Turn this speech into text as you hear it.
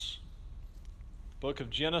Book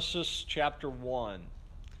of Genesis, chapter 1.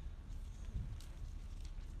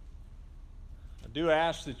 I do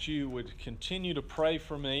ask that you would continue to pray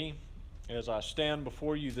for me as I stand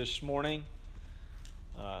before you this morning.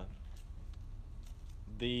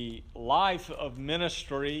 The life of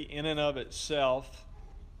ministry in and of itself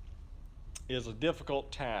is a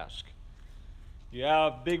difficult task. You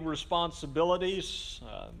have big responsibilities.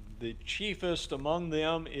 The chiefest among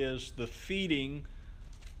them is the feeding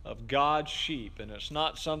of God's sheep, and it's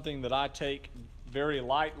not something that I take very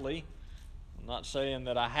lightly. I'm not saying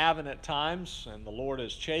that I haven't at times, and the Lord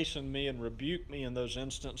has chastened me and rebuked me in those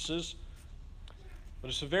instances, but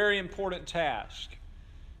it's a very important task,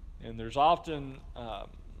 and there's often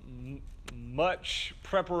much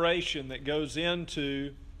preparation that goes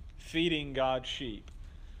into feeding God's sheep.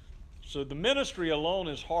 So the ministry alone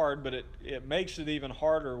is hard, but it makes it even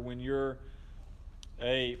harder when you're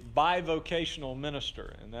a bivocational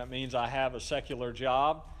minister, and that means I have a secular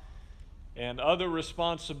job and other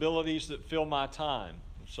responsibilities that fill my time.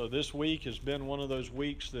 So this week has been one of those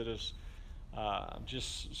weeks that has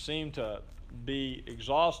just seemed to be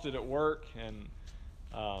exhausted at work and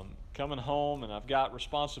coming home, and I've got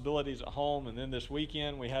responsibilities at home, and then this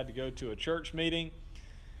weekend we had to go to a church meeting,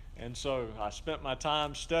 and so I spent my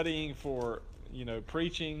time studying for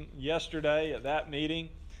preaching yesterday at that meeting.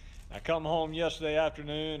 I come home yesterday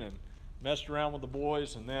afternoon and messed around with the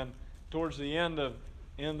boys, and then towards the end of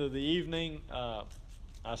the evening,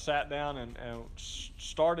 I sat down and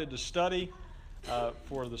started to study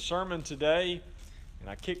for the sermon today, and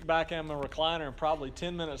I kicked back in my recliner, and probably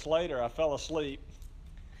 10 minutes later I fell asleep,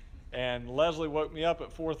 and Leslie woke me up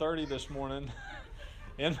at 4:30 this morning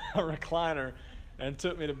in my recliner and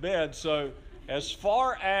took me to bed. So as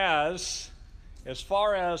far as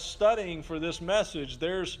studying for this message,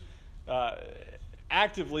 there's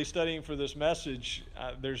actively studying for this message,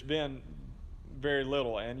 there's been very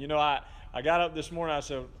little. And I got up this morning, I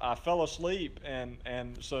said I fell asleep,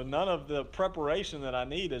 and so none of the preparation that I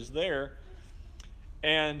need is there.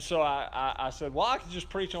 And so I said, well, I could just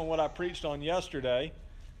preach on what I preached on yesterday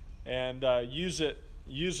and use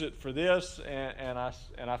it for this, and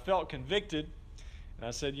I felt convicted, and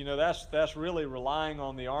I said, that's really relying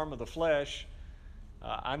on the arm of the flesh.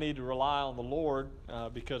 I need to rely on the Lord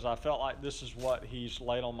because I felt like this is what He's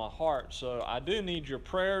laid on my heart. So I do need your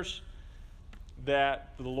prayers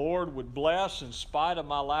that the Lord would bless in spite of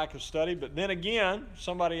my lack of study. But then again,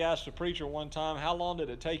 somebody asked a preacher one time, how long did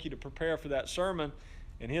it take you to prepare for that sermon?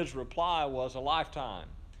 And his reply was a lifetime.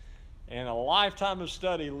 And a lifetime of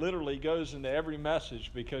study literally goes into every message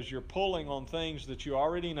because you're pulling on things that you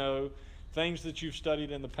already know, things that you've studied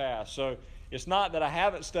in the past. So it's not that I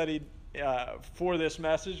haven't studied for this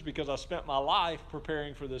message because I spent my life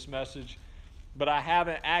preparing for this message, but I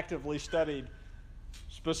haven't actively studied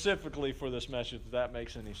specifically for this message, if that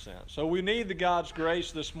makes any sense. So we need the God's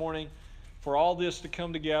grace this morning for all this to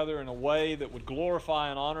come together in a way that would glorify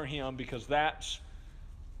and honor Him, because that's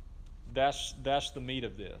the meat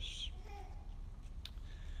of this.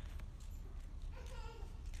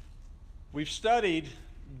 We've studied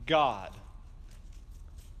God,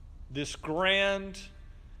 this grand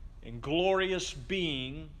and glorious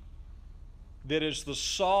being that is the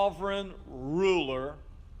sovereign ruler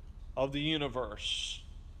of the universe.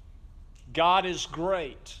 God is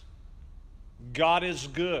great. God is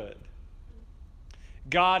good.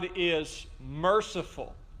 God is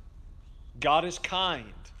merciful. God is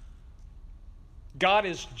kind. God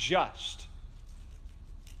is just.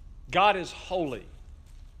 God is holy.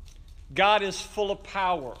 God is full of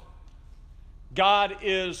power. God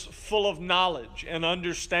is full of knowledge and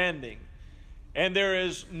understanding, and there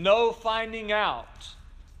is no finding out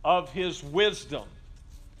of His wisdom.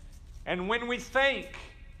 And when we think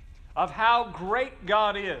of how great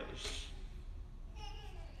God is,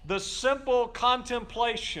 the simple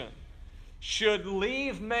contemplation should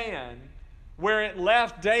leave man where it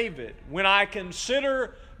left David. When I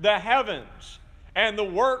consider the heavens and the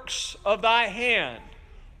works of thy hand,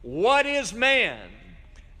 what is man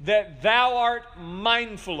that thou art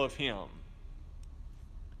mindful of him?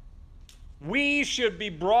 We should be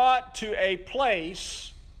brought to a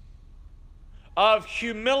place of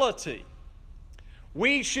humility.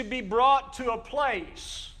 We should be brought to a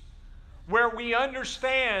place where we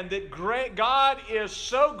understand that God is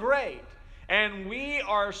so great and we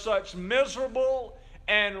are such miserable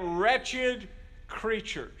and wretched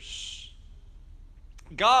creatures.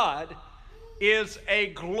 God is a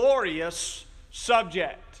glorious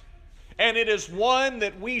subject, and it is one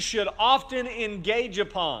that we should often engage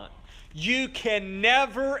upon. You can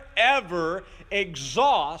never, ever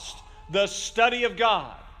exhaust the study of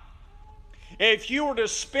God. if you were to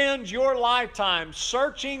spend your lifetime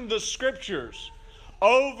searching the Scriptures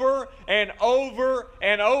over and over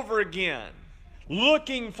and over again,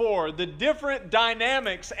 looking for the different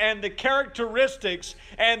dynamics and the characteristics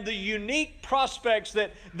and the unique prospects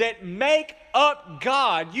that make up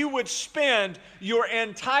God, you would spend your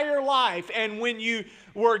entire life. And when you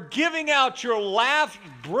were giving out your last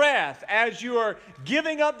breath, as you are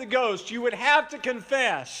giving up the ghost, you would have to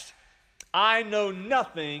confess, I know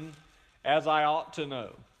nothing as I ought to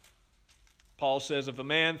know. Paul says, if a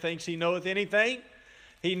man thinks he knoweth anything,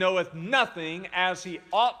 he knoweth nothing as he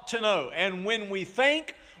ought to know. And when we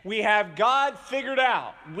think we have God figured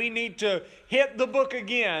out, we need to hit the book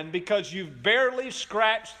again, because you've barely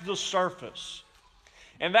scratched the surface.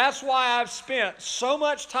 And that's why I've spent so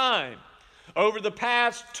much time over the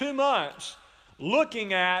past 2 months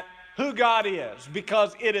looking at who God is,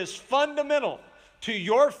 because it is fundamental to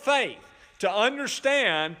your faith to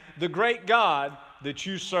understand the great God that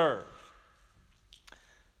you serve.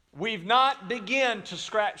 We've not begun to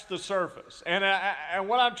scratch the surface. And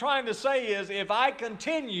what I'm trying to say is, if I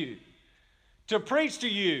continue to preach to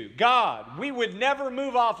you God, we would never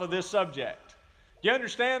move off of this subject. You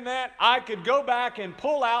understand that? I could go back and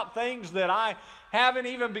pull out things that I haven't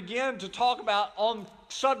even begun to talk about on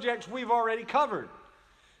subjects we've already covered.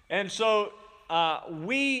 And so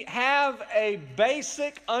we have a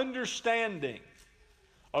basic understanding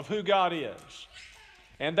of who God is.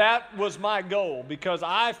 And that was my goal, because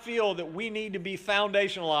I feel that we need to be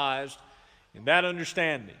foundationalized in that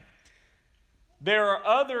understanding. There are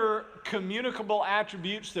other communicable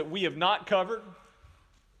attributes that we have not covered.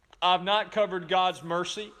 I've not covered God's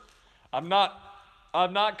mercy. I've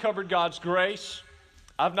not covered God's grace.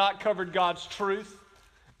 I've not covered God's truth.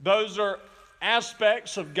 Those are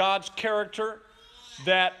aspects of God's character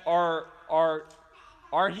that are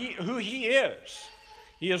who He is.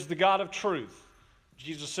 He is the God of truth.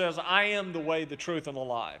 Jesus says, I am the way, the truth, and the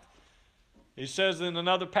life. He says in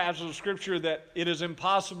another passage of Scripture that it is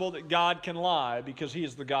impossible that God can lie, because He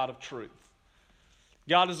is the God of truth.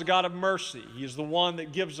 God is a God of mercy. He is the one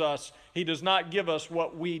that gives us, He does not give us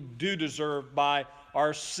what we do deserve by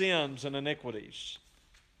our sins and iniquities.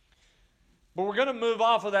 But we're going to move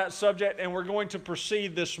off of that subject, and we're going to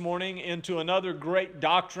proceed this morning into another great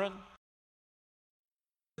doctrine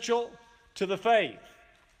essential to the faith.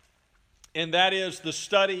 And that is the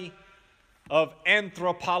study of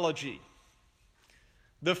anthropology.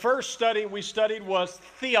 The first study we studied was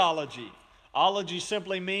theology. Ology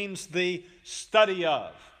simply means the study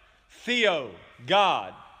of. Theo,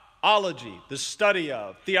 God. Ology, the study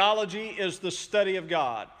of. Theology is the study of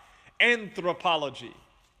God. Anthropology.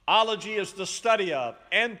 Ology is the study of.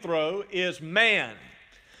 Anthro is man.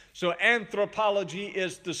 So anthropology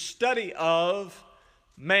is the study of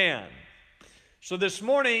man. So this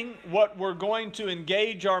morning, what we're going to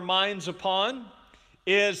engage our minds upon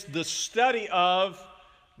is the study of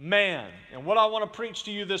man. And what I want to preach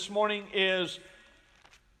to you this morning is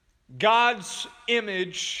God's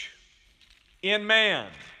image in man.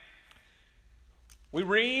 We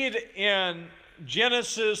read in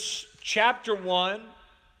Genesis chapter 1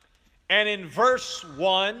 and in verse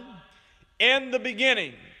 1, in the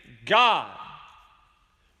beginning, God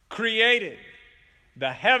created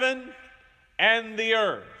the heaven and the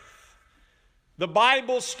earth. The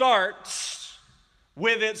Bible starts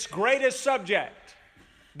with its greatest subject,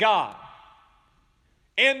 God.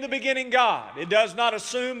 In the beginning, God. It does not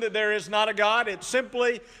assume that there is not a God. It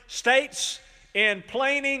simply states in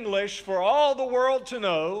plain English for all the world to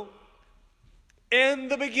know, in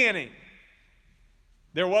the beginning.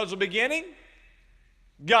 There was a beginning,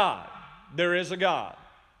 God. There is a God.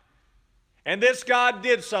 And this God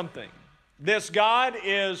did something. This God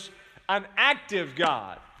is an active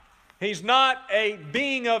God. He's not a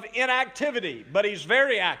being of inactivity, but He's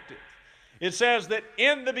very active. It says that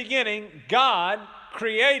in the beginning, God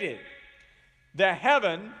created the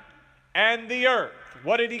heaven and the earth.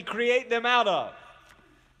 What did He create them out of?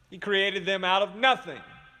 He created them out of nothing.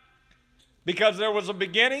 Because there was a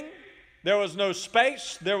beginning, there was no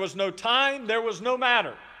space, there was no time, there was no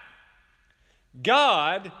matter.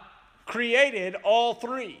 God created all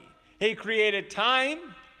three. He created time,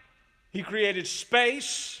 He created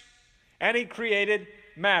space, and He created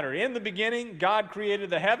matter. In the beginning, God created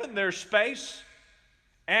the heaven, there's space,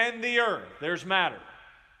 and the earth, there's matter.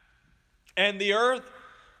 And the earth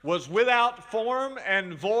was without form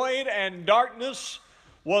and void, and darkness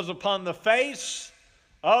was upon the face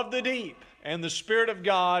of the deep. And the Spirit of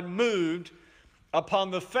God moved upon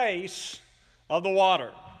the face of the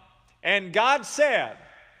water. And God said,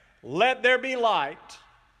 "Let there be light,"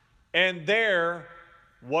 and there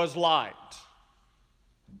was light.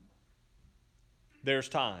 there's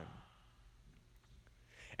time.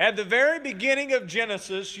 At the very beginning of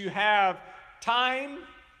Genesis, you have time,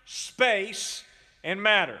 space, and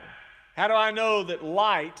matter. How do I know that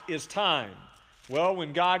light is time? Well,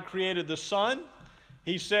 when God created the sun,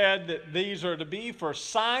 he said that these are to be for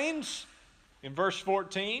signs. In verse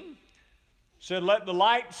 14, said, let the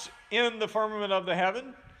lights in the firmament of the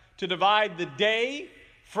heaven to divide the day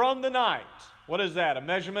from the night. What is that? A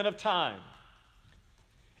measurement of time.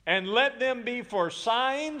 And let them be for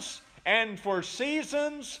signs and for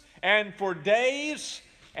seasons and for days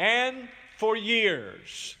and for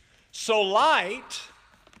years. So light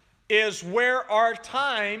is where our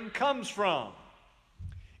time comes from.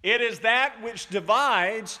 It is that which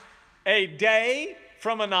divides a day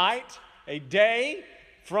from a night, a day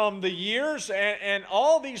from the years, and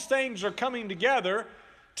all these things are coming together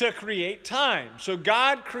to create time. So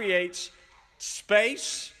God creates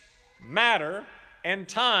space, matter, and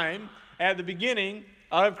time at the beginning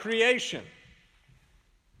of creation.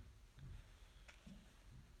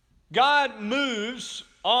 God moves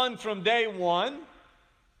on from day one,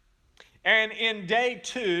 and in day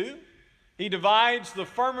two, he divides the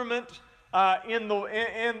firmament in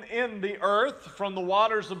the earth from the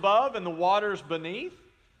waters above and the waters beneath.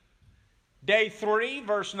 Day 3,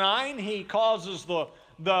 verse 9, he causes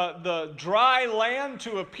the dry land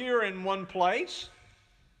to appear in one place.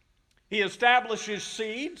 He establishes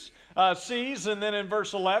seas, and then in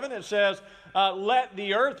verse 11 it says, let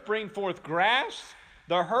the earth bring forth grass,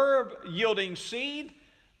 the herb yielding seed,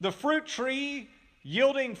 the fruit tree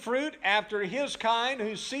yielding fruit after his kind,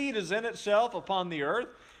 whose seed is in itself upon the earth.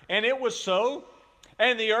 And it was so.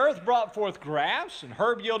 And the earth brought forth grass, and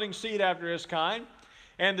herb yielding seed after his kind,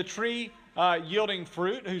 and the tree yielding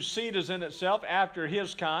fruit, whose seed is in itself after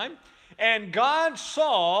his kind. And God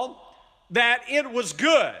saw that it was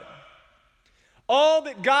good. All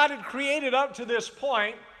that God had created up to this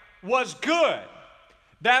point was good.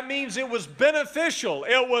 That means it was beneficial.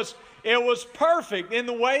 It was perfect in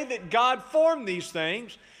the way that God formed these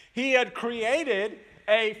things. He had created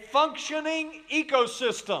a functioning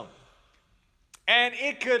ecosystem, and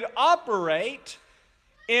it could operate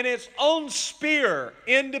in its own sphere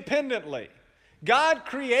independently. God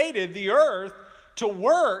created the earth to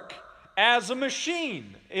work as a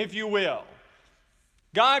machine, if you will.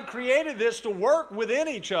 God created this to work within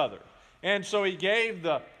each other. And so he gave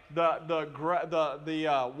the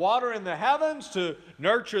water in the heavens to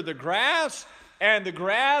nurture the grass, and the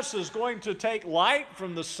grass is going to take light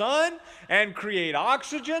from the sun and create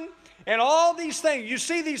oxygen, and all these things. You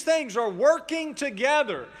see, these things are working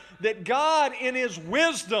together, that God in his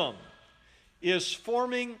wisdom is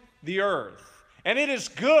forming the earth. And it is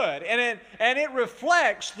good, and it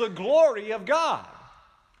reflects the glory of God.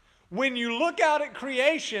 When you look out at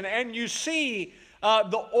creation and you see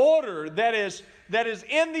the order that is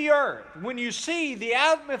in the earth, when you see the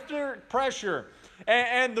atmospheric pressure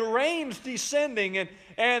and the rains descending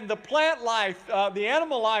and the plant life, the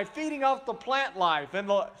animal life feeding off the plant life, and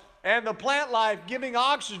the plant life giving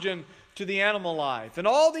oxygen to the animal life, and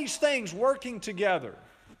all these things working together,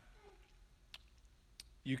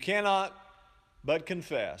 you cannot but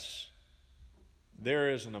confess there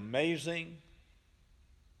is an amazing,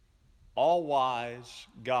 all-wise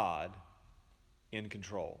God in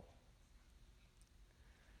control.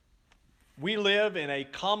 We live in a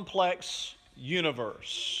complex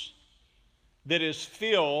universe that is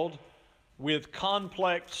filled with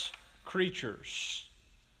complex creatures.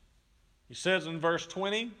 He says in verse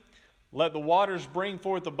 20, let the waters bring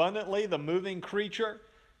forth abundantly the moving creature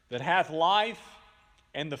that hath life,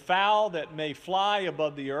 and the fowl that may fly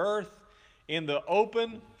above the earth in the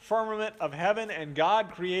open firmament of heaven. And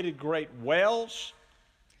God created great whales,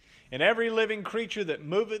 and every living creature that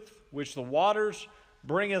moveth, which the waters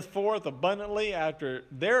bringeth forth abundantly after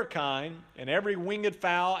their kind, and every winged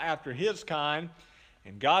fowl after his kind.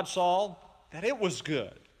 And God saw that it was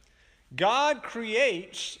good. God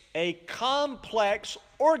creates a complex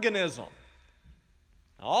organism.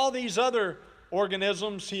 All these other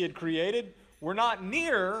organisms he had created were not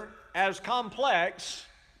near as complex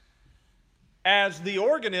as the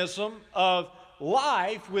organism of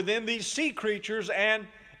life within these sea creatures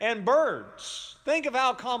and birds. Think of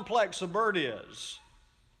how complex a bird is.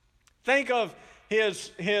 Think of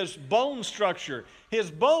his bone structure.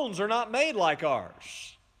 His bones are not made like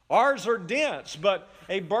ours. Ours are dense, but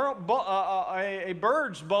a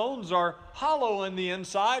bird's bones are hollow in the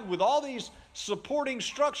inside with all these supporting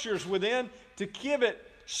structures within to give it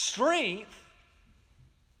strength,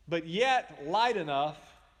 but yet light enough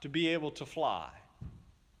to be able to fly.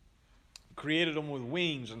 Created them with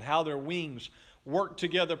wings, and how their wings work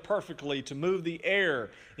together perfectly to move the air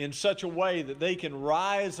in such a way that they can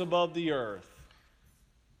rise above the earth.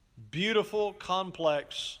 Beautiful,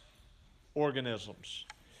 complex organisms.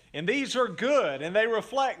 And these are good, and they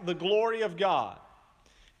reflect the glory of God.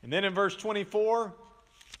 And then in verse 24,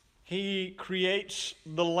 he creates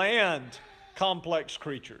the land complex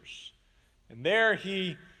creatures. And there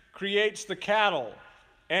he creates the cattle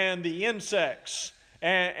and the insects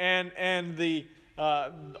and the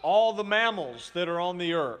all the mammals that are on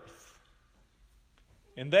the earth.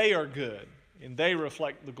 And they are good, and they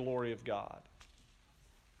reflect the glory of God.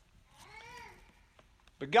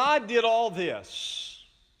 But God did all this.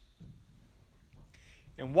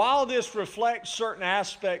 And while this reflects certain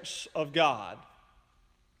aspects of God,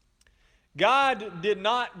 God did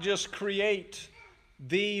not just create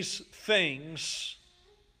these things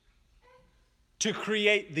to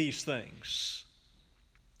create these things.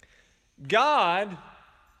 God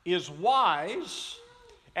is wise,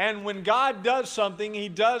 and when God does something, He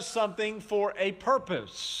does something for a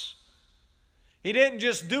purpose. He didn't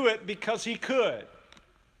just do it because He could.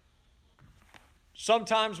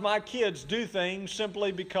 Sometimes my kids do things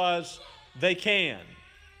simply because they can.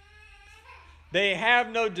 They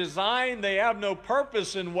have no design, they have no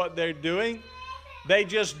purpose in what they're doing. They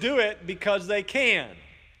just do it because they can.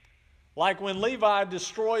 Like when Levi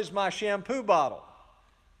destroys my shampoo bottle.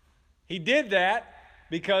 He did that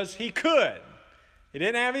because he could. He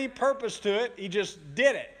didn't have any purpose to it, he just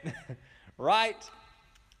did it. Right?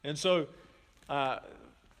 And so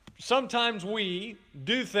sometimes we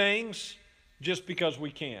do things just because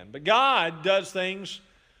we can. But God does things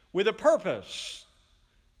with a purpose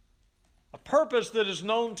that is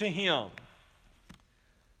known to Him.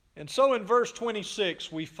 And so in verse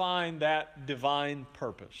 26, we find that divine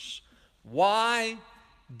purpose. Why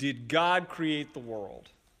did God create the world?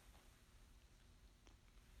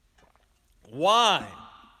 Why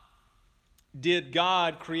did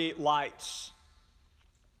God create lights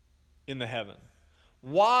in the heaven?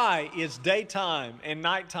 Why is daytime and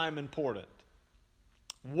nighttime important?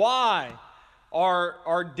 Why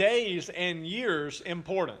are days and years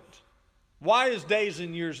important? Why is days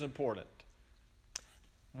and years important?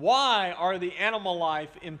 Why are the animal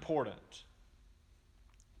life important?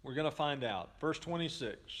 We're going to find out. Verse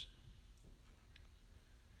 26.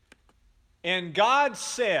 And God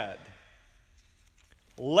said,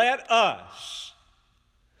 "Let us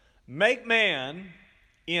make man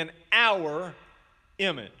in our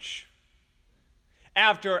image,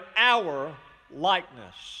 after our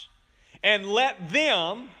likeness, and let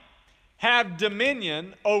them have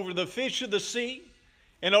dominion over the fish of the sea,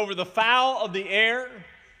 and over the fowl of the air,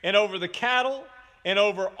 and over the cattle, and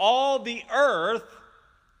over all the earth,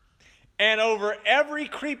 and over every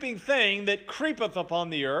creeping thing that creepeth upon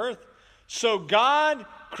the earth." So God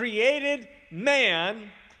created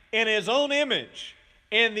man in His own image.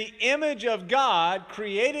 In the image of God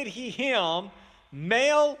created He him,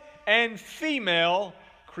 male and female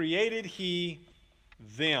created He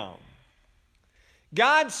them.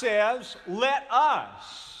 God says, let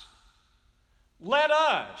us. Let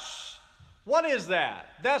us. What is that?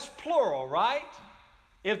 That's plural, right?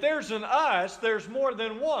 If there's an us, there's more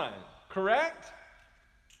than one, correct?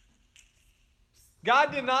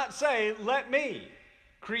 God did not say, let me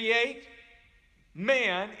create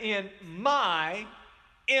man in my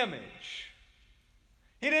image.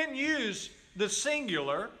 He didn't use the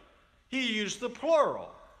singular, He used the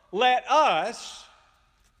plural. Let us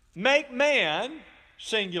make man,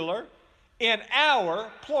 singular, in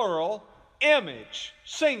our, plural, image,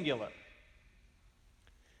 singular.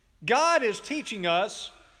 God is teaching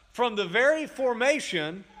us from the very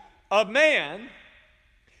formation of man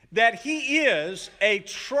that He is a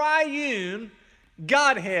triune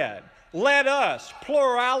Godhead. Let us,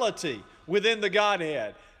 plurality within the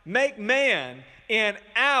Godhead, make man in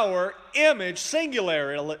our image,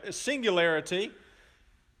 singularity.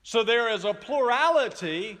 So there is a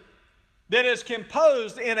plurality that is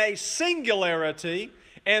composed in a singularity,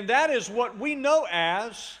 and that is what we know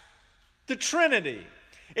as the Trinity.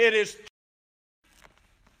 It is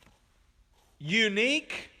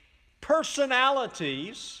unique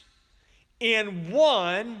personalities in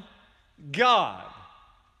one God.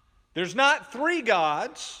 There's not three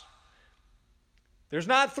gods. There's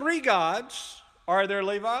not three gods. Are there,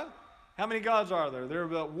 Levi? How many gods are there? There are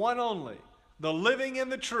but one only. The living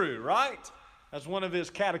and the true, right? That's one of his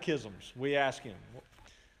catechisms. We ask him,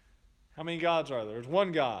 how many gods are there? There's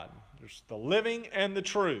one God. There's the living and the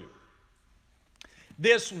true.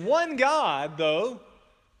 This one God, though,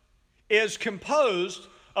 is composed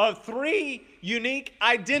of three unique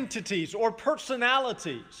identities or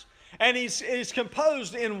personalities. And he's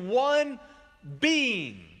composed in one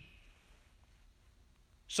being.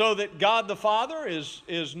 So that God the Father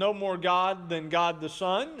is no more God than God the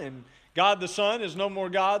Son, and God the Son is no more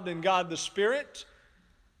God than God the Spirit.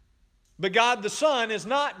 But God the Son is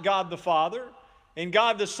not God the Father, and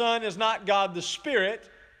God the Son is not God the Spirit,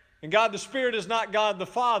 and God the Spirit is not God the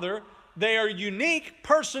Father. They are unique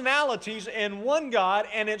personalities in one God,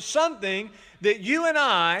 and it's something that you and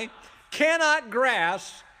I cannot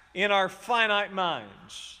grasp in our finite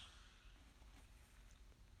minds.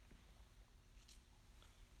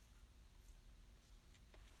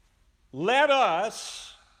 Let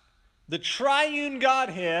us, the triune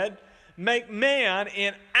Godhead, make man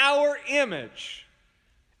in our image,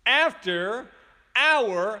 after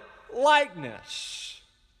our likeness.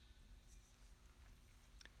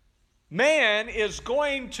 Man is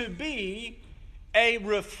going to be a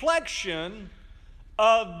reflection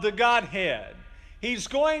of the Godhead. He's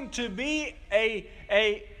going to be a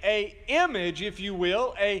image, if you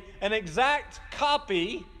will, an exact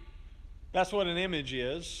copy, that's what an image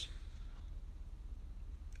is,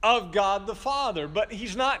 of God the Father. But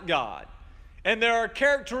he's not God. And there are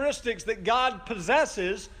characteristics that God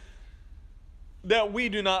possesses that we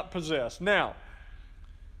do not possess. Now,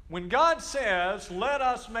 when God says, let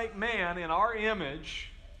us make man in our image,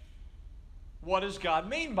 what does God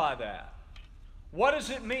mean by that? What does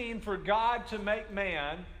it mean for God to make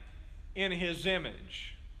man in his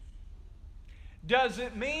image? Does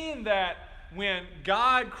it mean that when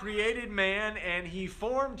God created man and he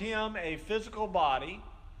formed him a physical body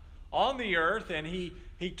on the earth, and he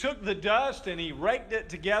took the dust and he raked it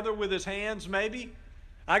together with his hands, maybe?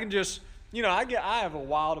 I can just, I have a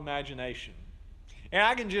wild imagination. And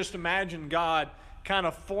I can just imagine God kind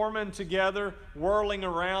of forming together, whirling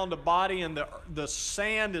around a body, and the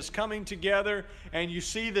sand is coming together, and you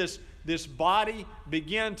see this body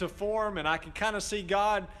begin to form, and I can kind of see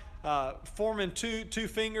God forming two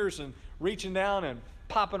fingers and reaching down and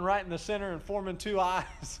popping right in the center and forming two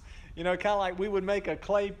eyes. Kind of like we would make a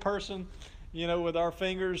clay person, with our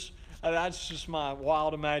fingers. That's just my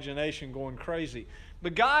wild imagination going crazy.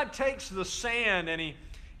 But God takes the sand and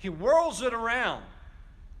he whirls it around.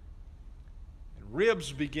 And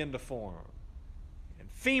ribs begin to form. And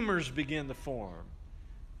femurs begin to form.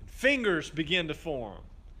 And fingers begin to form.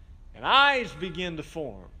 And eyes begin to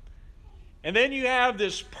form. And then you have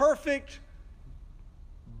this perfect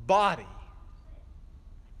body.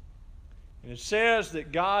 And it says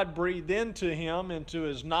that God breathed into him, into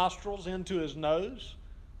his nostrils, into his nose,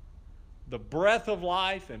 the breath of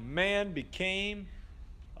life, and man became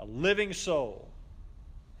a living soul.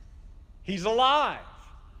 He's alive.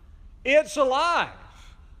 It's alive.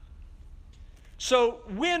 So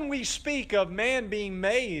when we speak of man being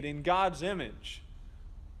made in God's image,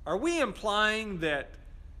 are we implying that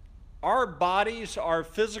our bodies, our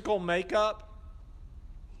physical makeup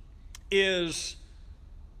is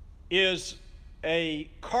a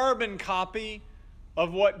carbon copy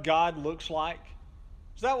of what God looks like?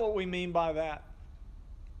 Is that what we mean by that?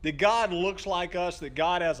 That God looks like us, that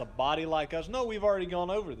God has a body like us? No, we've already gone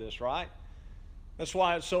over this, right? That's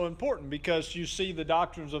why it's so important, because you see the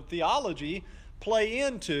doctrines of theology play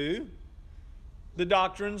into the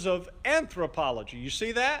doctrines of anthropology. You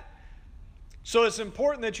see that? So it's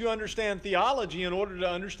important that you understand theology in order to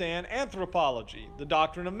understand anthropology, the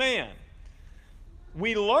doctrine of man.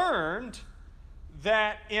 We learned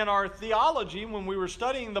that in our theology, when we were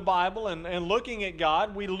studying the Bible and looking at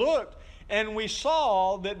God, we looked and we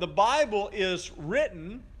saw that the Bible is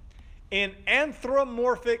written in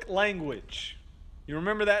anthropomorphic language. You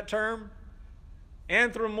remember that term?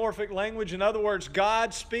 Anthropomorphic language. In other words,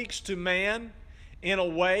 God speaks to man in a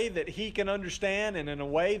way that he can understand and in a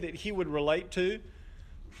way that he would relate to.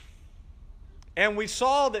 And we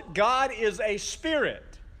saw that God is a spirit,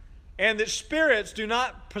 and that spirits do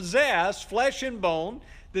not possess flesh and bone,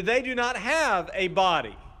 that they do not have a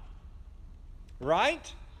body.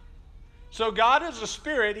 Right? So God is a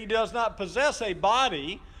spirit. He does not possess a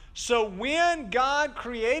body. So when God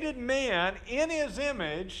created man in his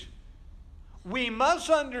image, we must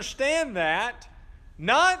understand that,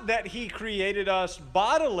 not that he created us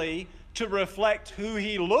bodily to reflect who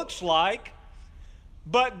he looks like,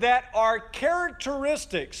 but that our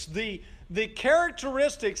characteristics, the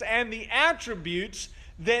characteristics and the attributes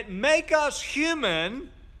that make us human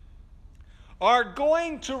are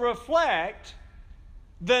going to reflect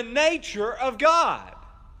the nature of God.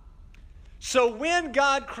 So when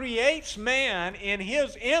God creates man in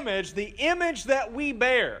his image, the image that we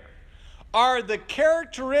bear are the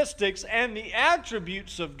characteristics and the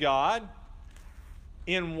attributes of God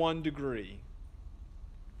in one degree.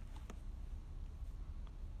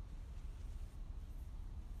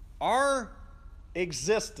 Our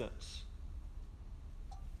existence,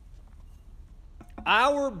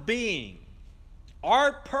 our being,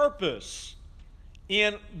 our purpose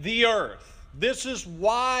in the earth. This is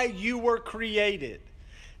why you were created.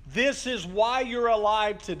 This is why you're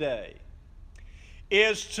alive today,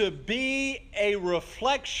 is to be a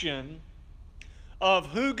reflection of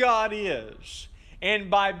who God is.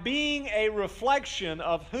 And by being a reflection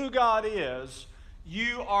of who God is,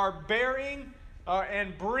 you are bearing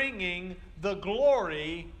and bringing the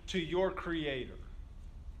glory to your Creator.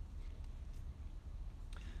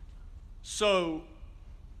 So,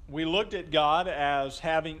 we looked at God as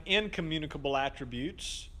having incommunicable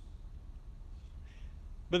attributes,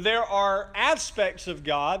 but there are aspects of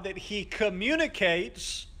God that He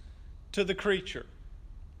communicates to the creature.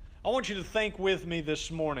 I want you to think with me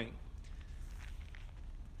this morning.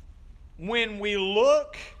 When we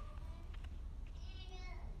look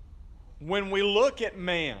at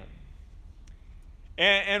man,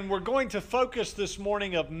 and we're going to focus this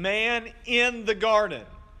morning of man in the garden.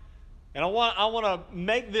 And I want to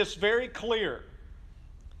make this very clear.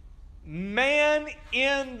 Man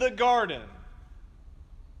in the garden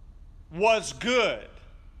was good.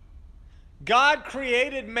 God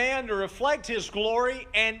created man to reflect His glory,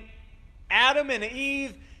 and Adam and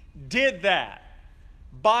Eve did that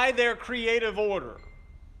by their creative order.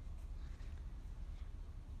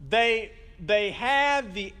 They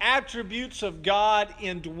had the attributes of God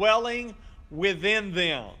indwelling within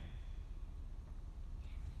them.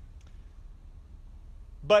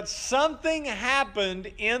 But something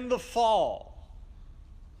happened in the fall.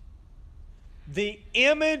 The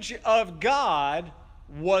image of God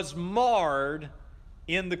was marred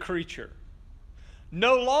in the creature.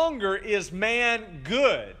 No longer is man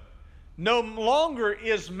good. No longer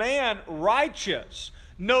is man righteous.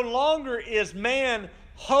 No longer is man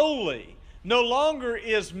holy. No longer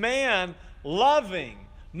is man loving.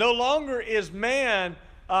 No longer is man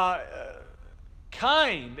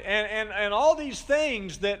kind, and all these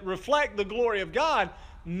things that reflect the glory of God.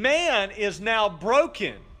 Man is now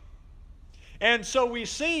broken. And so we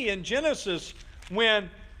see in Genesis when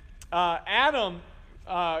Adam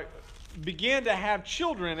began to have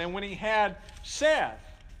children, and when he had Seth,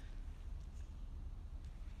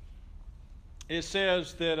 it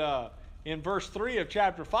says that in verse 3 of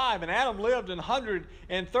chapter 5, and Adam lived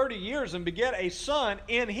 130 years and begat a son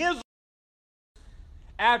in his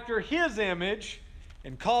after his image,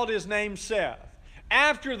 and called his name Seth.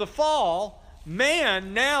 After the fall,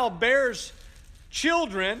 man now bears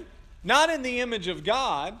children, not in the image of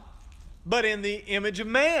God, but in the image of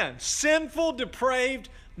man. Sinful, depraved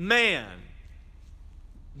man.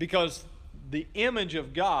 Because the image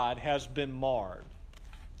of God has been marred.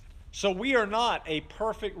 So we are not a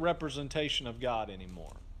perfect representation of God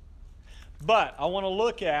anymore. But I want to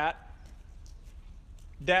look at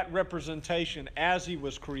that representation as He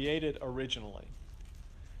was created originally.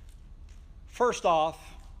 First off,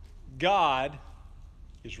 God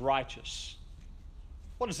is righteous.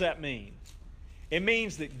 What does that mean? It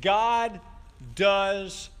means that God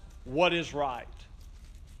does what is right.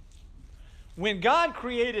 When God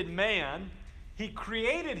created man, He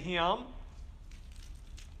created him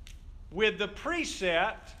with the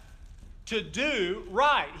precept to do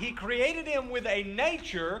right. He created him with a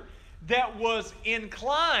nature that was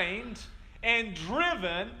inclined and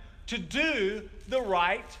driven to do the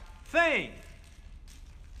right thing.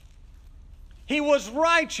 He was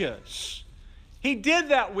righteous. He did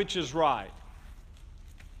that which is right.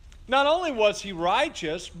 Not only was he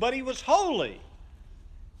righteous, but he was holy.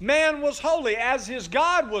 Man was holy as his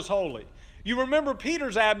God was holy. You remember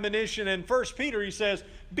Peter's admonition in 1 Peter. He says,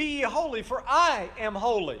 "Be ye holy, for I am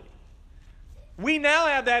holy." We now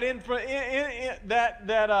have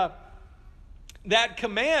that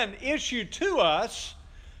command issued to us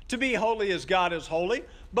to be holy as God is holy.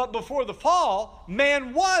 But before the fall,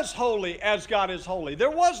 man was holy as God is holy. There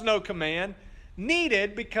was no command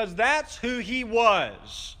needed because that's who he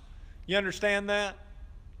was. You understand that?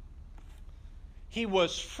 He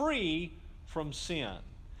was free from sin.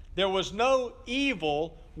 There was no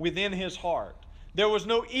evil within his heart. There was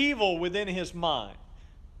no evil within his mind.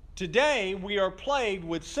 Today, we are plagued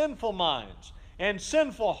with sinful minds and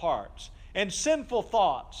sinful hearts and sinful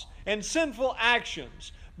thoughts and sinful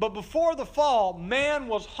actions. But before the fall, man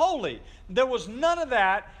was holy. There was none of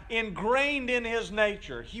that ingrained in his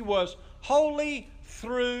nature. He was holy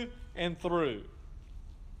through and through.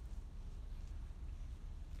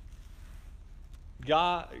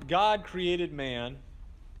 God created man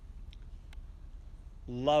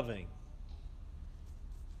loving.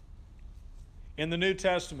 In the New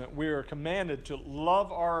Testament, we are commanded to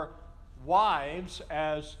love our wives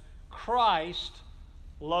as Christ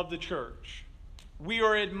loved the church. We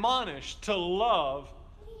are admonished to love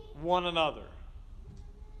one another.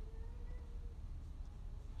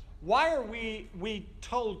 Why are we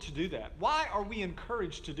told to do that? Why are we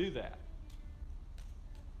encouraged to do that?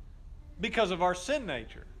 Because of our sin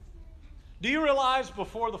nature. Do you realize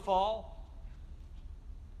before the fall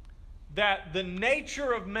that the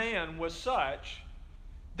nature of man was such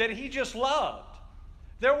that he just loved?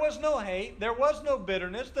 There was no hate, there was no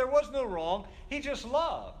bitterness, there was no wrong. He just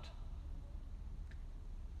loved.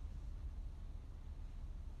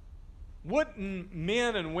 Wouldn't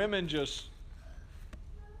men and women just,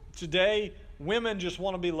 today, women just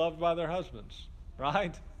want to be loved by their husbands,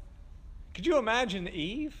 right? Could you imagine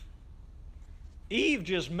Eve? Eve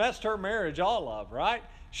just messed her marriage all up, right?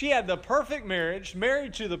 She had the perfect marriage,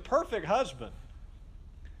 married to the perfect husband.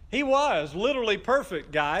 He was literally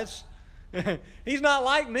perfect, guys. He's not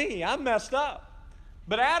like me. I'm messed up.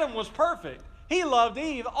 But Adam was perfect. He loved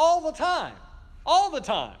Eve all the time. All the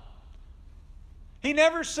time. He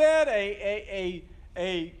never said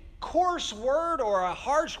a coarse word or a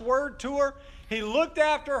harsh word to her. He looked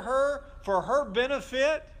after her for her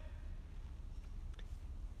benefit.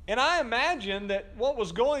 And I imagine that what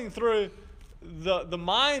was going through the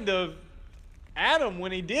mind of Adam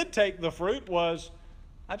when he did take the fruit was,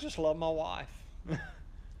 I just love my wife.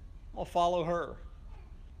 I'll follow her.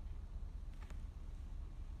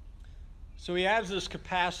 So he has this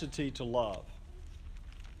capacity to love.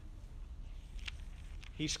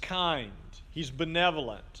 He's kind. He's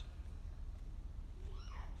benevolent.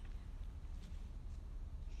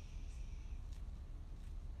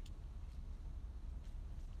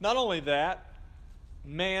 Not only that,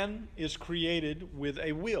 man is created with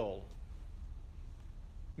a will.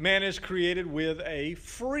 Man is created with a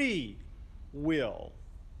free will.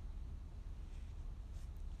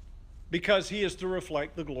 Because he is to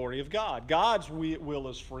reflect the glory of God. God's will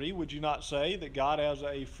is free. Would you not say that God has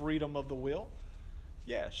a freedom of the will?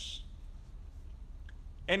 Yes.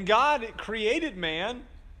 And God created man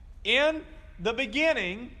in the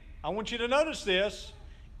beginning. I want you to notice this.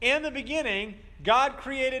 In the beginning, God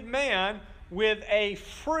created man with a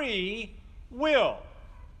free will.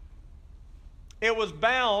 It was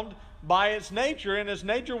bound by its nature, and its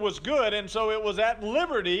nature was good, and so it was at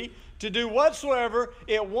liberty to do whatsoever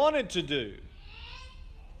it wanted to do.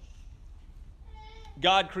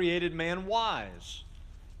 God created man wise.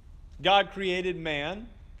 God created man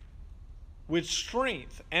with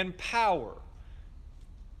strength and power.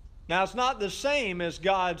 Now, it's not the same as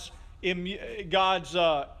God's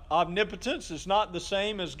omnipotence. It's not the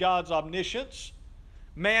same as God's omniscience.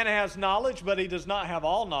 Man has knowledge, but he does not have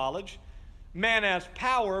all knowledge. Man has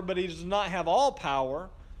power, but he does not have all power.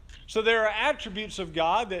 So there are attributes of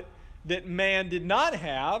God that man did not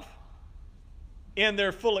have in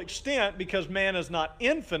their full extent because man is not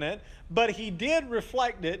infinite, but he did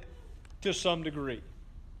reflect it to some degree.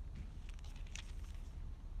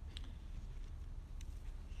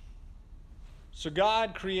 So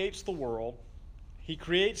God creates the world. He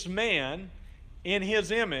creates man in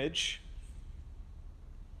his image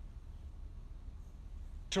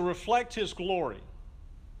to reflect his glory.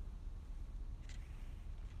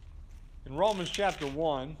 In Romans chapter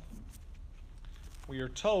 1, we are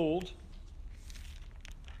told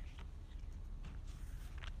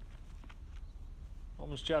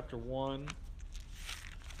Romans chapter 1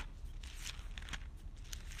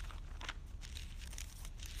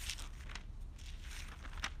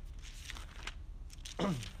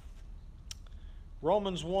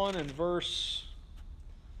 Romans 1 and verse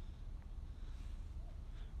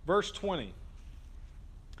 20.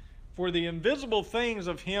 For the invisible things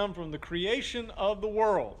of him from the creation of the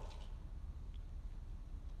world,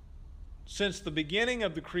 since the beginning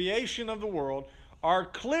of the creation of the world, are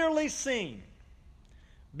clearly seen,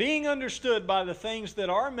 being understood by the things that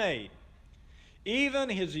are made, even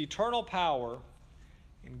his eternal power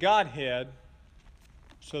and Godhead,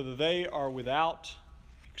 so that they are without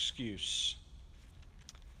excuse.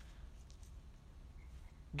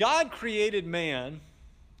 God created man,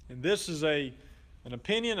 and this is an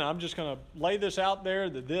opinion, and I'm just going to lay this out there,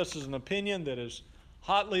 that this is an opinion that is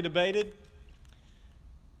hotly debated.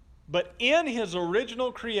 But in his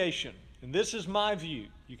original creation, and this is my view,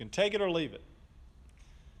 you can take it or leave it.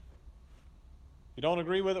 If you don't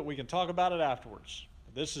agree with it, we can talk about it afterwards.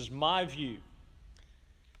 But this is my view.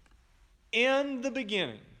 In the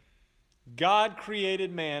beginning, God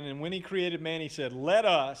created man, and when he created man, he said, let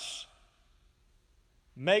us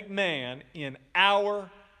make man in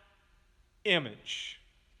our image,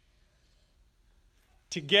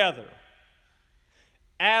 together,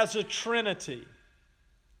 as a trinity.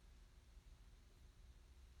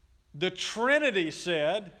 the Trinity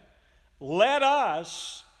said, let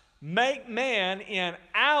us make man in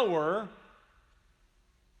our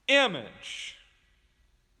image.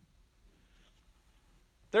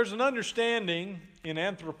 There's an understanding in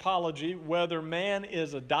anthropology whether man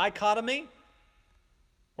is a dichotomy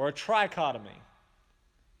or a trichotomy.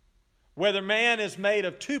 Whether man is made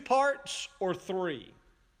of two parts or three.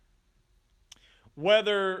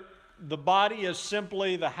 Whether the body is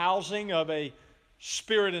simply the housing of a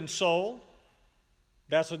spirit and soul,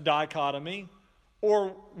 that's a dichotomy, or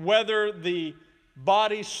whether the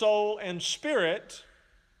body, soul, and spirit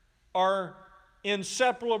are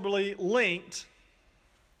inseparably linked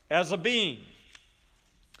as a being.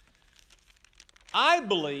 I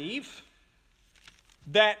believe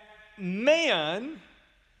that man,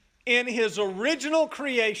 in his original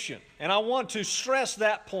creation, and I want to stress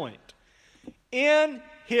that point, in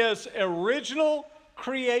his original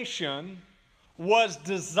creation was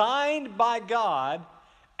designed by God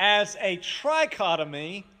as a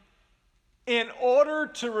trichotomy in order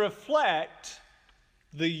to reflect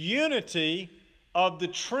the unity of the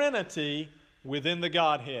Trinity within the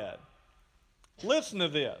Godhead. Listen to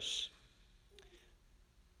this.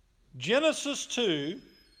 Genesis 2,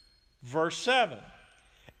 verse 7.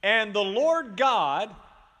 And the Lord God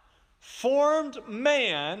formed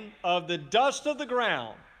man of the dust of the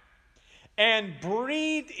ground and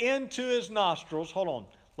breathed into his nostrils. Hold on,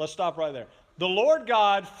 let's stop right there. The Lord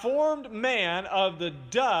God formed man of the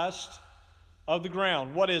dust of the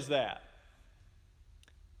ground. What is that?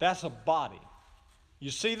 That's a body. You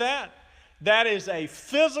see that? That is a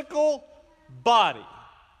physical body.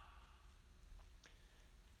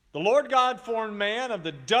 The Lord God formed man of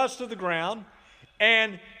the dust of the ground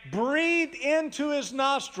and breathed into his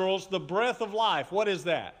nostrils the breath of life. What is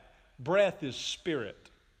that? Breath is spirit.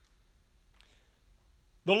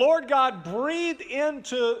 The Lord God breathed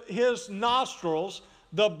into his nostrils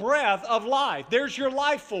the breath of life. There's your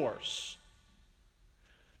life force.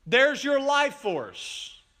 There's your life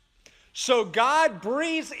force. So God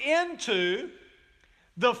breathes into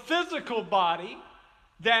the physical body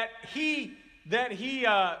that he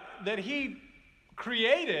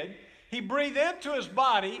created. He breathed into his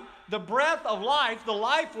body the breath of life, the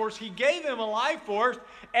life force. He gave him a life force,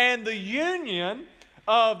 and the union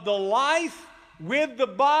of the life with the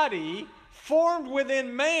body formed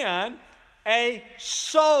within man a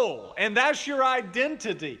soul. And that's your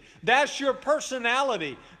identity. That's your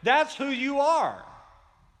personality. That's who you are.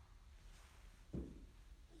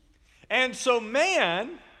 And so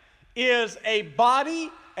man is a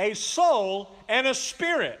body, a soul, and a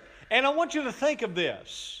spirit. And I want you to think of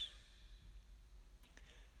this.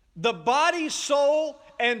 The body, soul,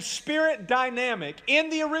 and spirit dynamic in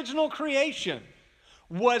the original creation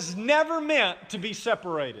was never meant to be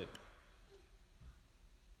separated.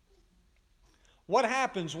 What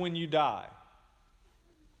happens when you die?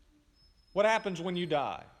 What happens when you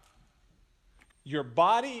die? Your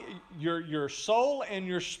body, your soul, and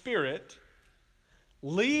your spirit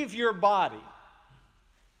leave your body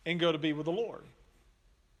and go to be with the Lord.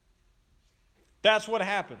 That's what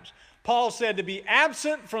happens. Paul said to be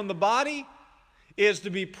absent from the body is to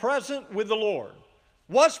be present with the Lord.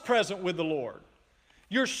 What's present with the Lord?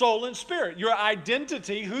 Your soul and spirit, your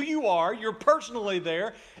identity, who you are, you're personally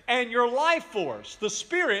there, and your life force. The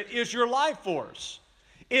spirit is your life force,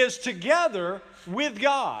 is together with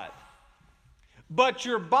God. But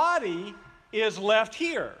your body is left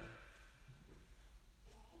here.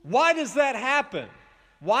 Why does that happen?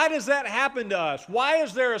 Why does that happen to us? Why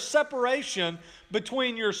is there a separation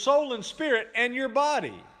between your soul and spirit and your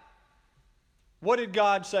body? What did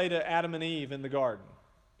God say to Adam and Eve in the garden?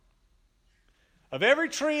 Of every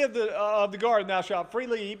tree of the garden thou shalt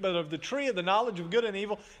freely eat, but of the tree of the knowledge of good and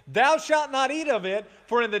evil thou shalt not eat of it,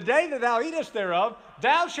 for in the day that thou eatest thereof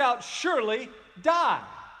thou shalt surely die.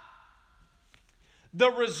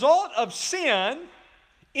 The result of sin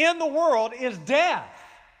in the world is death.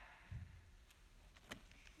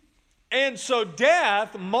 And so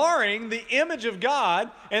death, marring the image of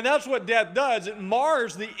God, and that's what death does, it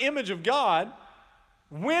mars the image of God.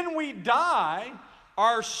 When we die,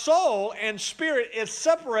 our soul and spirit is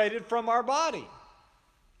separated from our body.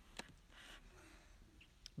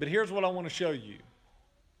 But here's what I want to show you.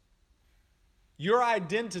 Your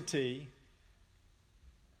identity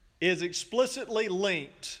is explicitly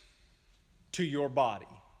linked to your body.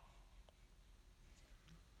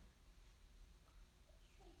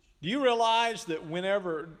 Do you realize that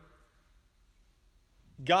whenever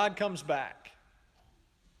God comes back,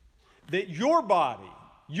 that your body,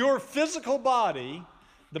 your physical body,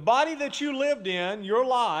 the body that you lived in, your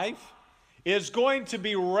life, is going to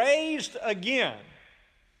be raised again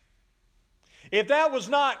If that was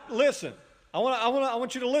not, listen, I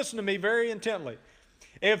want you to listen to me very intently.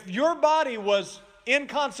 If your body was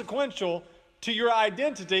inconsequential to your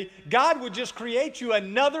identity, God would just create you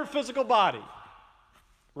another physical body.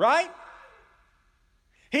 Right?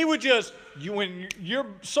 He would just, when your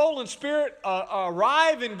soul and spirit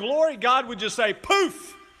arrive in glory, God would just say,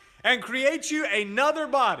 poof, and create you another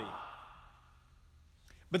body.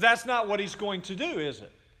 But that's not what he's going to do, is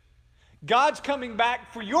it? God's coming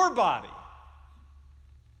back for your body.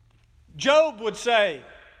 Job would say,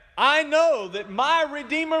 I know that my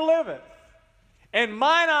Redeemer liveth, and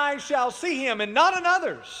mine eyes shall see him, and not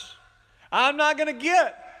another's. I'm not going to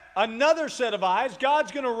get another set of eyes.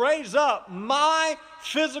 God's going to raise up my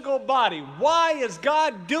physical body. Why is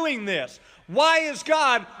God doing this? Why is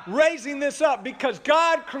God raising this up? Because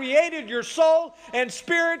God created your soul and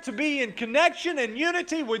spirit to be in connection and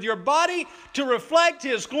unity with your body to reflect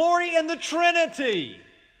His glory in the Trinity.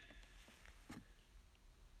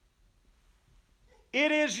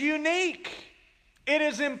 It is unique. It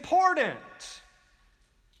is important.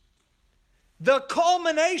 The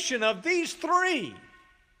culmination of these three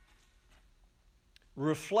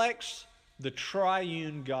reflects the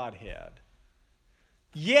triune Godhead.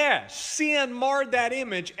 Yes, sin marred that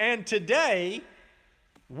image, and today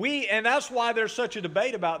and that's why there's such a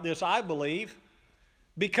debate about this, I believe,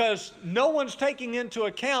 because no one's taking into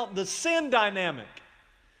account the sin dynamic.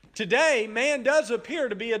 Today, man does appear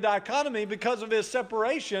to be a dichotomy because of his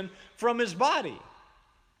separation from his body.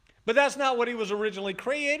 But that's not what he was originally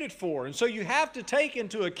created for. And so you have to take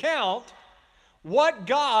into account what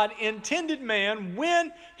God intended man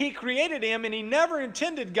when He created him, and He never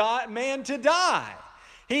intended man to die.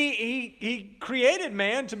 He created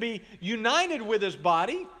man to be united with his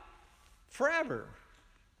body forever.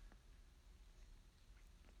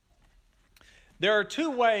 There are two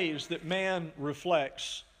ways that man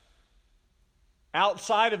reflects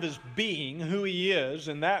outside of his being who he is,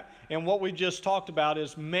 and what we just talked about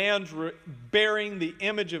is man's bearing the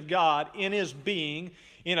image of God in his being,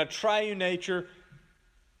 in a triune nature,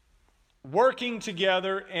 working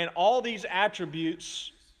together, and all these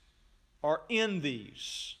attributes are in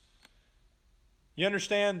these. You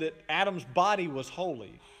understand that Adam's body was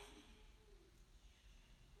holy.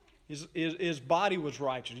 His body was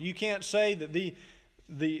righteous. You can't say that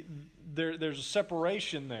there's a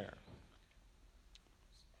separation there.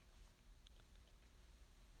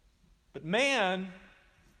 But man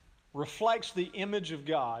reflects the image of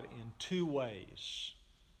God in two ways: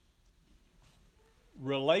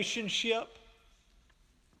 relationship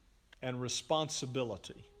and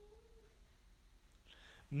responsibility.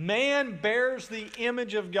 Man bears the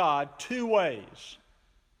image of God two ways: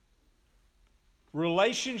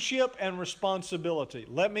 relationship and responsibility.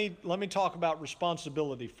 Let me talk about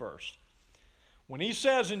responsibility first. When he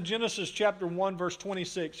says in Genesis chapter 1, verse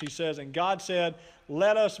 26, he says, and God said,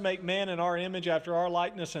 let us make man in our image after our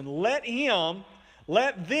likeness, and let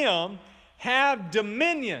them have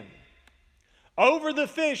dominion over the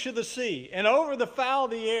fish of the sea, and over the fowl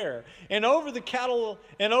of the air, and over the cattle,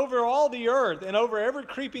 and over all the earth, and over every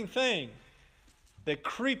creeping thing that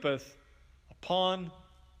creepeth upon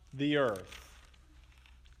the earth.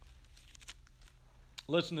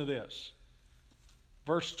 Listen to this.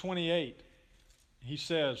 Verse 28, he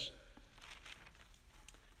says,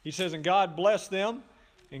 and God blessed them,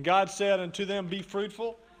 and God said unto them, be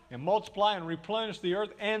fruitful, and multiply, and replenish the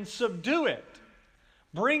earth, and subdue it.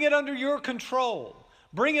 Bring it under your control.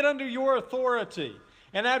 Bring it under your authority.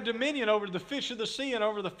 And have dominion over the fish of the sea, and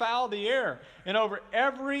over the fowl of the air, and over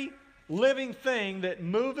every living thing that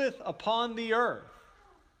moveth upon the earth.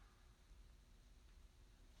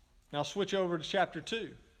 Now switch over to chapter 2,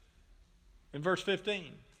 in verse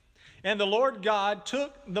 15. And the Lord God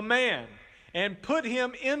took the man and put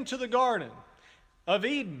him into the garden of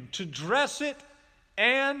Eden to dress it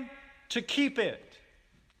and to keep it.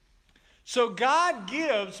 So God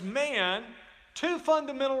gives man two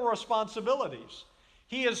fundamental responsibilities.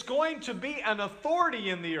 He is going to be an authority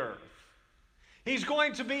in the earth. He's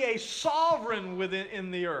going to be a sovereign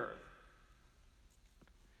in the earth.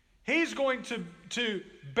 He's going to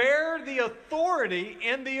bear the authority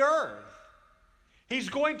in the earth. He's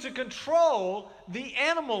going to control the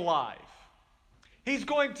animal life. He's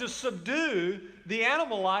going to subdue the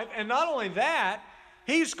animal life. And not only that,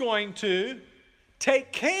 He's going to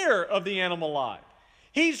take care of the animal life.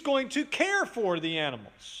 He's going to care for the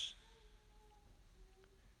animals.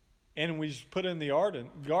 And when He's put in the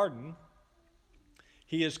garden,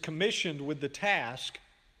 He is commissioned with the task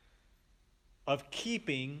of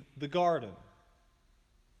keeping the garden.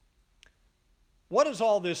 What does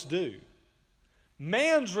all this do?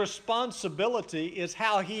 Man's responsibility is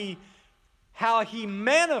how he how he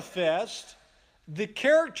manifests the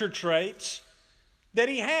character traits that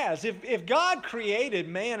he has. If God created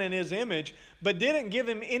man in his image, but didn't give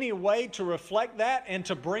him any way to reflect that and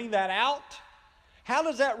to bring that out, how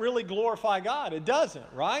does that really glorify God? It doesn't,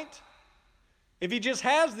 right? If he just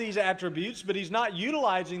has these attributes, but he's not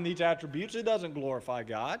utilizing these attributes, it doesn't glorify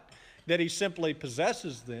God, that he simply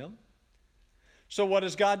possesses them. So what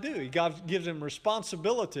does God do? God gives him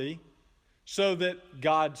responsibility so that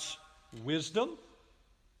God's wisdom,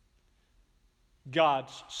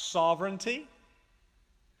 God's sovereignty,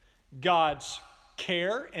 God's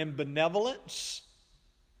care and benevolence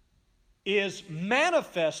is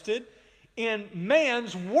manifested in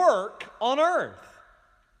man's work on earth.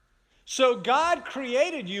 So God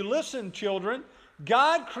created you, listen children,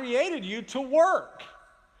 God created you to work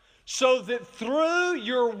so that through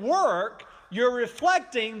your work you're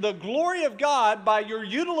reflecting the glory of God by your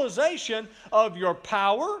utilization of your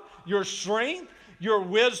power, your strength, your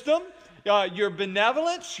wisdom, your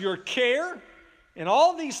benevolence, your care. And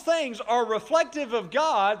all these things are reflective of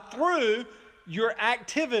God through your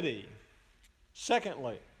activity.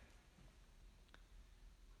 Secondly,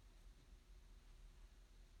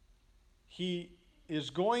 He is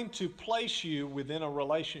going to place you within a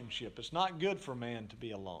relationship. It's not good for man to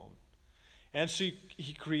be alone. And so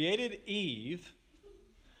He created Eve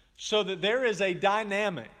so that there is a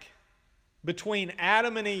dynamic between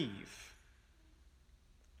Adam and Eve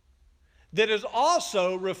that is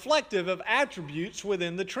also reflective of attributes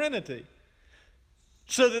within the Trinity,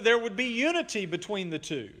 so that there would be unity between the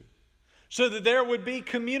two, so that there would be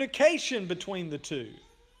communication between the two.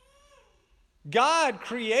 God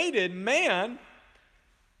created man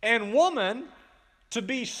and woman to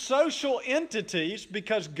be social entities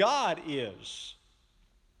because God is.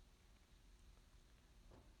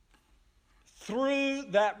 Through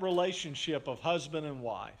that relationship of husband and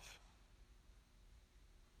wife,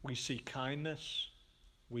 we see kindness,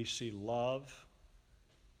 we see love,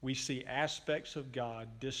 we see aspects of God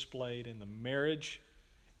displayed in the marriage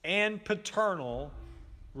and paternal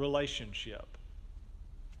relationship.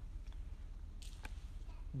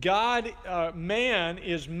 Man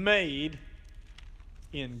is made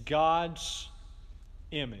in God's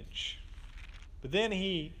image. But then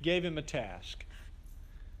He gave him a task.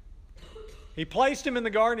 He placed him in the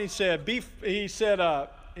garden. He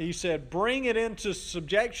said, bring it into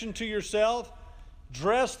subjection to yourself,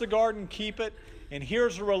 dress the garden, keep it, and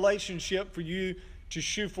here's a relationship for you to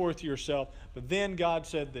shew forth yourself. But then God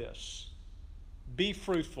said this, be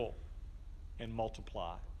fruitful and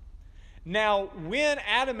multiply. Now, when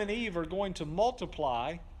Adam and Eve are going to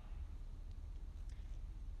multiply,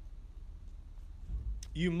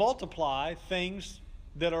 you multiply things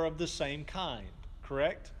that are of the same kind,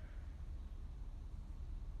 correct?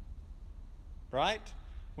 Right?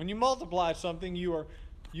 When you multiply something, you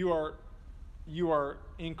are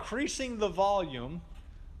increasing the volume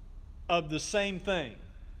of the same thing.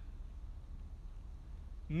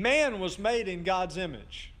 Man was made in God's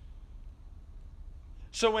image.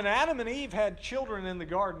 So when Adam and Eve had children in the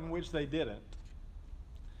garden, which they didn't,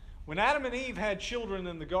 when Adam and Eve had children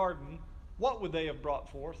in the garden, what would they have brought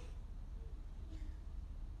forth?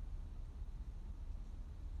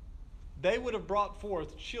 They would have brought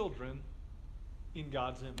forth children in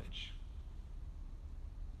God's image.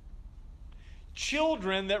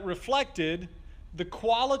 Children that reflected the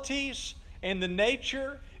qualities and the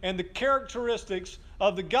nature and the characteristics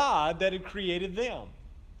of the God that had created them.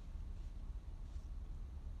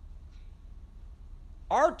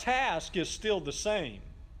 Our task is still the same.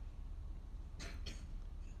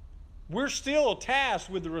 We're still tasked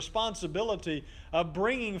with the responsibility of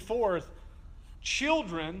bringing forth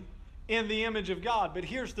children in the image of God. But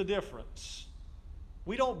here's the difference.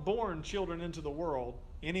 We don't born children into the world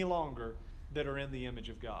any longer that are in the image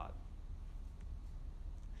of God.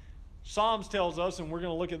 Psalms tells us, and we're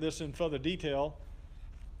going to look at this in further detail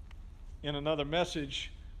in another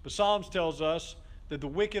message, but Psalms tells us that the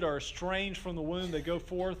wicked are estranged from the womb. They go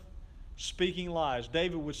forth speaking lies.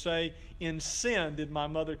 David would say, in sin did my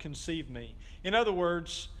mother conceive me. In other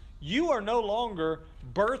words, you are no longer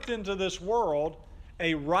birthed into this world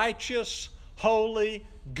a righteous, holy,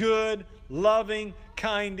 good, loving,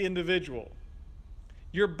 kind individual.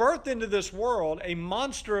 You're birthed into this world a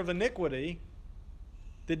monster of iniquity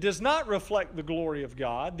that does not reflect the glory of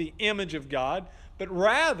God, the image of God, but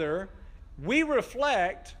rather we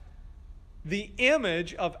reflect the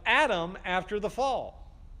image of Adam after the fall.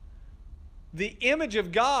 The image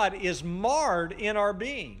of God is marred in our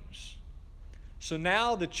beings. So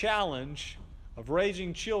now the challenge of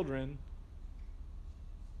raising children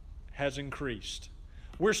has increased.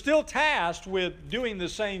 We're still tasked with doing the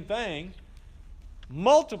same thing,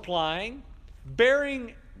 multiplying,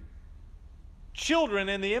 bearing children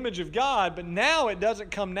in the image of God, but now it doesn't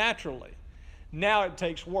come naturally. Now it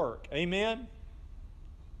takes work. Amen?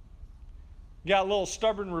 You got little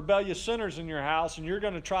stubborn, rebellious sinners in your house, and you're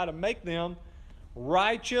going to try to make them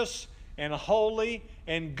righteous and holy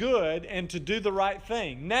and good and to do the right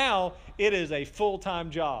thing. Now it is a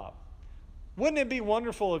full-time job. Wouldn't it be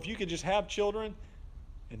wonderful if you could just have children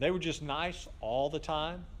and they were just nice all the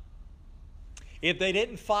time? If they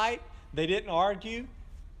didn't fight, they didn't argue.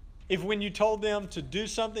 If when you told them to do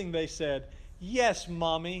something, they said, "Yes,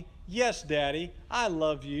 Mommy, yes, Daddy, I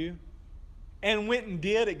love you," and went and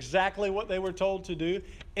did exactly what they were told to do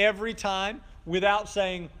every time without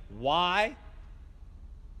saying, "Why?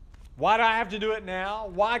 Why do I have to do it now?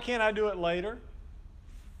 Why can't I do it later?"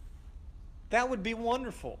 That would be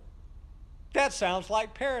wonderful. That sounds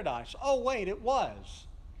like paradise. Oh, wait, it was.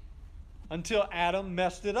 Until Adam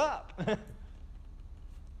messed it up.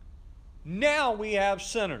 Now we have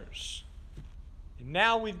sinners. And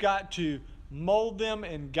now we've got to mold them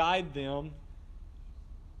and guide them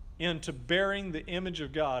into bearing the image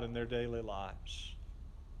of God in their daily lives.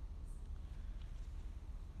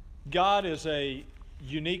 God is a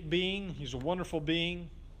unique being. He's a wonderful being.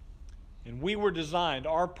 And we were designed,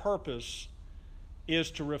 our purpose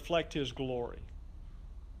is to reflect His glory.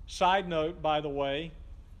 Side note, by the way,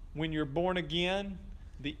 when you're born again,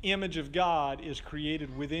 the image of God is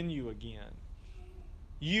created within you again.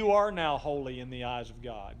 You are now holy in the eyes of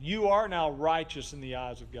God. You are now righteous in the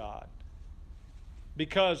eyes of God.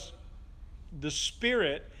 Because the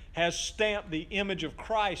Spirit has stamped the image of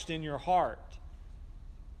Christ in your heart.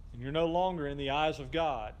 And you're no longer in the eyes of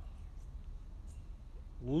God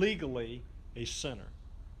legally a sinner.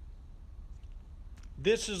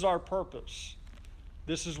 This is our purpose.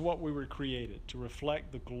 This is what we were created, to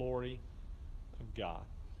reflect the glory of God.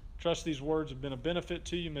 Trust these words have been a benefit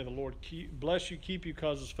to you. May the Lord bless you, keep you,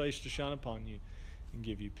 cause His face to shine upon you, and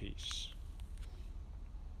give you peace.